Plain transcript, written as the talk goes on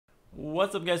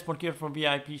What's up guys, Mark here from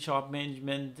VIP Shop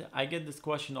Management. I get this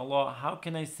question a lot. How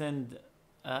can I send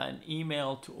an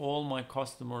email to all my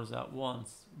customers at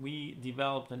once? We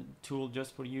developed a tool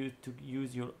just for you to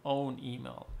use your own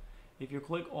email. If you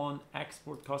click on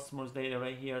export customers data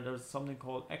right here, there's something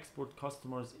called export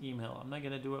customers email. I'm not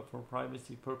gonna do it for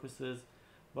privacy purposes,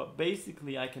 but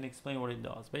basically I can explain what it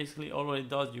does. Basically all it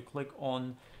does, you click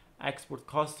on export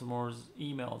customers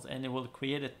emails and it will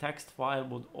create a text file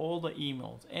with all the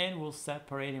emails and will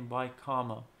separate them by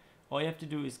comma. All you have to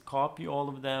do is copy all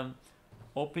of them,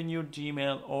 open your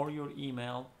Gmail or your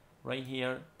email right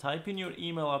here, type in your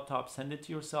email up top, send it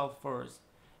to yourself first,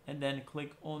 and then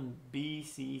click on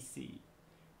BCC.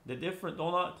 Do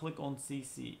not click on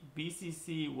CC.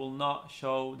 BCC will not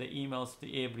show the emails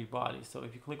to everybody. So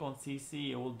if you click on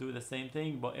CC, it will do the same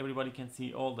thing, but everybody can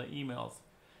see all the emails.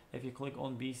 If you click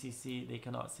on BCC, they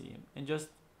cannot see him. And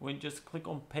just click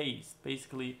on paste.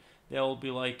 Basically, they'll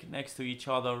be like next to each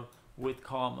other with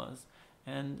commas,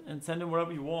 and send them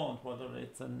wherever you want, whether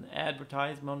it's an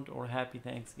advertisement or Happy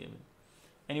Thanksgiving.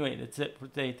 Anyway, that's it for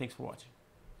today. Thanks for watching.